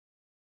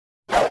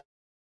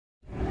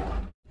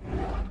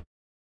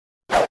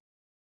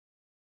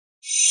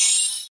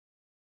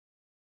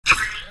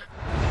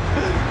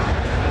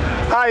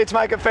Hi, it's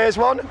Mike at Phase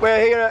 1. We're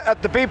here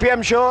at the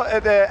BPM show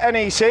at the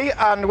NEC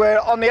and we're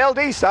on the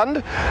LD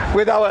stand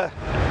with our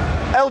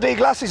LD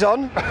glasses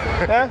on.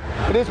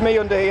 Yeah, it is me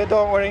under here,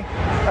 don't worry.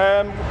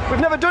 We've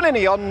never done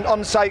any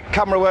on-site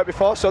camera work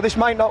before, so this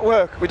might not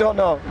work. We don't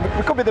know.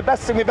 It could be the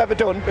best thing we've ever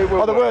done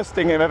or the worst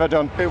thing we've ever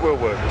done. It will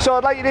work. So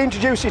I'd like you to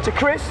introduce you to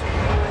Chris.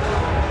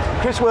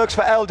 Chris works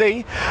for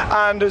LD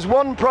and there's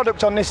one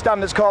product on this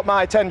stand that's caught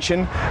my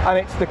attention and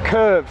it's the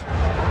Curv.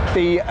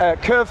 The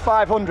Curv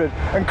 500,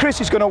 and Chris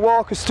is going to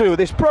walk us through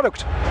this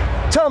product.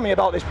 Tell me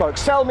about this product.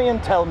 Sell me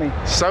and tell me.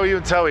 Sell you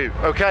and tell you.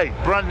 Okay,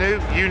 brand new,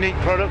 unique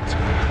product.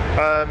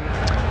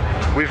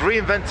 We've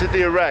reinvented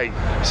the array.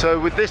 So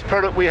with this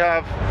product we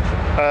have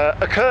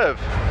a curve.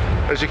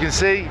 As you can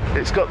see,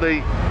 it's got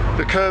the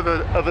curve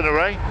of an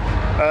array.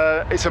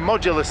 It's a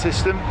modular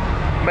system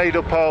made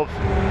up of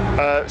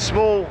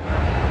small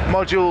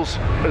modules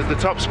as the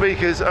top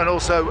speakers and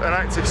also an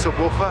active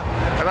subwoofer.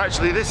 And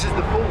actually this is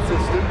the full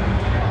system.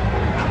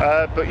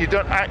 But you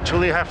don't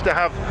actually have to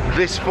have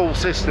this full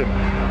system.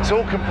 It's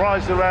all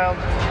comprised around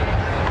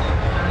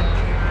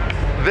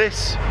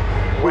this,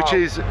 which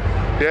is,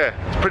 yeah,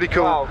 it's pretty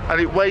cool. Wow.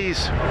 And it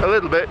weighs a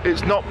little bit.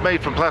 It's not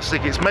made from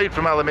plastic, it's made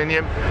from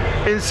aluminium.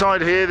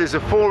 Inside here there's a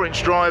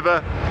 4-inch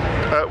driver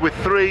with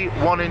 3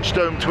 1-inch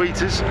dome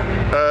tweeters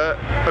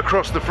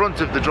across the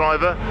front of the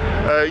driver,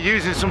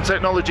 using some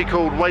technology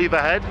called wave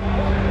ahead,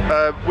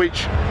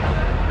 which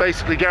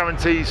basically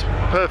guarantees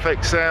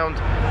perfect sound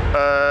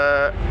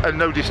and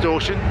no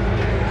distortion.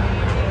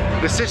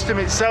 The system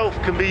itself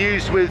can be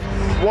used with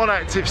one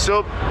active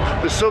sub.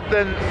 The sub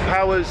then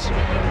powers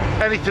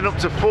anything up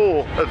to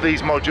 4 of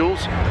these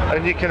modules,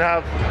 and you can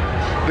have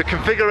the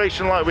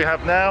configuration like we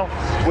have now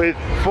with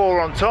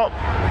 4 on top,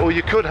 or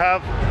you could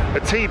have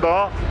a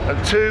T-bar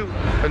and 2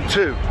 and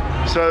 2.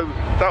 So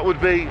that would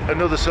be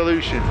another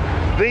solution.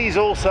 These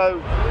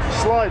also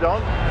slide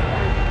on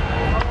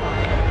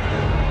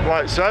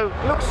like so.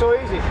 It looks so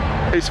easy.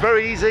 It's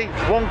very easy.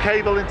 One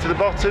cable into the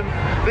bottom.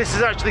 This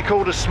is actually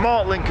called a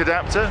smart link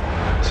adapter.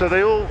 So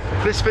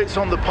this fits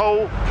on the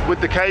pole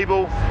with the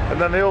cable, and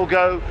then they all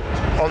go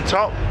on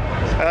top.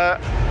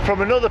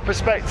 From another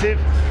perspective,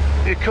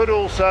 you could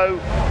also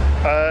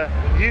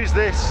use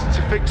this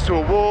to fix to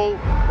a wall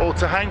or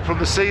to hang from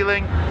the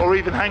ceiling or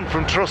even hang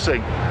from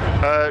trussing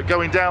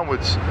going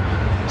downwards.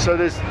 So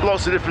there's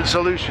lots of different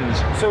solutions.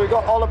 So we've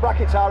got all the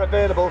brackets are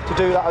available to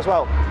do that as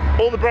well?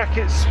 All the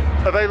brackets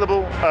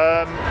available.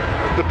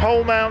 The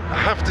pole mount, I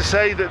have to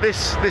say that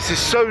this is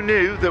so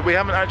new that we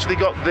haven't actually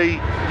got the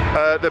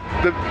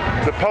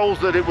poles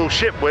that it will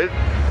ship with.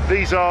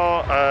 These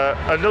are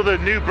another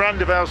new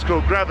brand of ours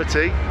called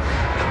Gravity,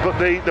 but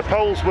the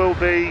poles will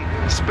be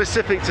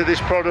specific to this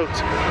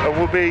product and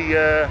will be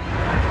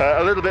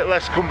a little bit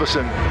less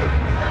cumbersome,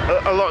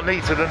 a lot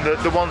neater than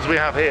the ones we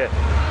have here.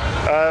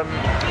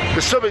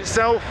 The sub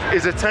itself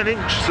is a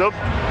 10-inch sub.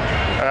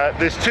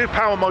 There's 2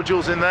 power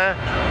modules in there,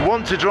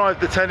 one to drive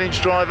the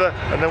 10-inch driver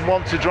and then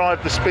one to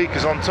drive the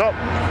speakers on top.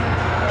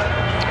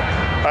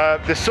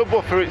 The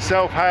subwoofer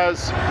itself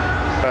has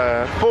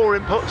 4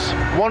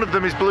 inputs. One of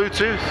them is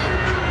Bluetooth,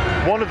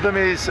 one of them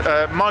is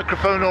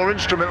microphone or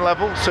instrument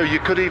level, so you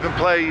could even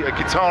play a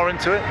guitar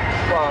into it.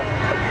 Wow.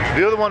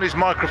 The other one is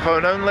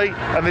microphone only,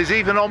 and there's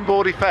even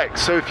onboard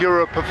effects, so if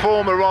you're a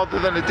performer rather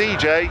than a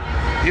DJ,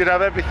 you'd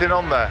have everything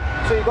on there.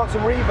 So you've got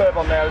some reverb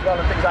on there as well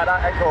and things like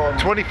that, echo?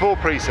 24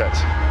 presets.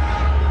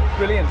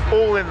 Brilliant.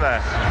 All in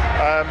there.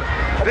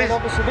 And then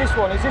obviously this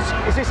one, is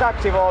this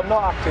active or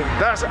not active?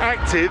 That's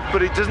active,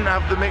 but it doesn't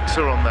have the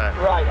mixer on there.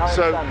 Right, I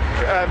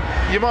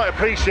understand. You might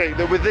appreciate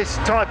that with this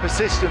type of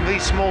system,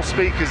 these small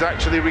speakers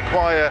actually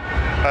require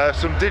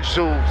some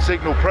digital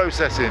signal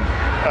processing,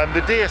 and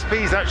the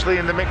DSP is actually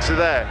in the mixer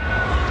there.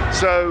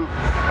 So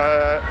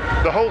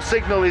the whole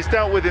signal is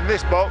dealt with in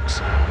this box,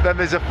 then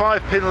there's a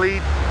 5-pin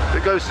lead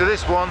that goes to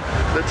this one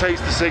that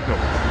takes the signal.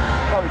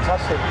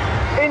 Fantastic.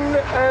 In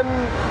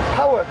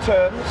power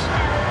terms,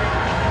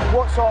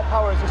 what sort of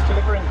power is this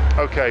delivering?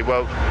 Okay,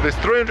 well, there's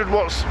 300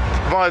 watts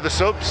via the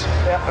subs,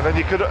 and then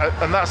you could,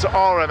 and that's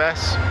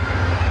RMS.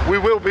 We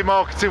will be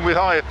marketing with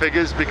higher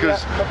figures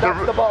because but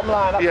that's the bottom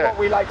line. That's what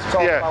we like to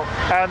talk about.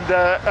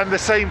 And the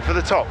same for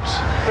the tops.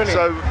 Brilliant.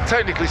 So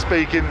technically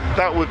speaking,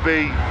 that would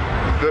be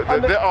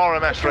the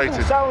RMS rated. It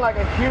doesn't sound like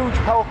a huge,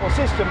 powerful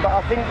system, but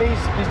I think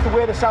it's the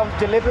way the sound's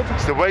delivered.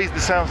 It's the way the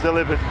sound's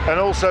delivered, and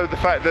also the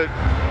fact that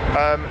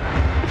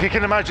if you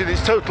can imagine,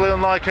 it's totally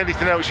unlike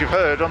anything else you've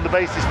heard, on the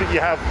basis that you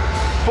have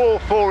 4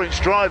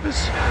 4-inch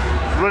drivers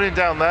running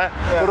down there,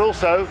 but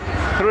also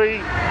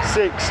 3,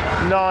 6,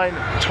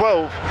 9,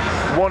 12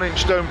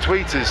 1-inch dome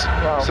tweeters.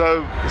 Wow.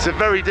 So it's a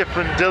very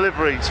different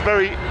delivery. It's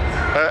very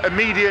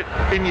immediate,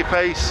 in your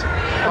face.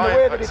 And the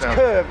way that it's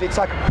curved, it's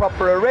like a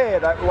proper array,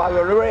 while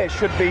an array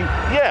should be.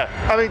 Yeah,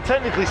 I mean,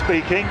 technically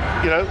speaking,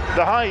 you know,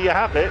 the higher you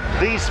have it,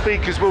 these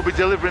speakers will be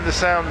delivering the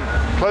sound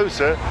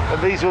closer,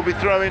 and these will be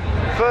throwing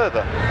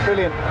further.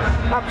 Brilliant,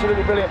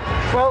 absolutely brilliant.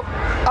 Well,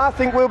 I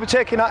think we'll be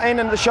taking that in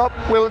the shop.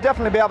 We'll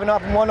definitely be having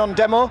one on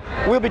demo.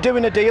 We'll be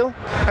doing a deal.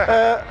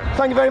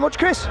 Thank you very much,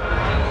 Chris.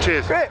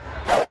 Cheers. Great.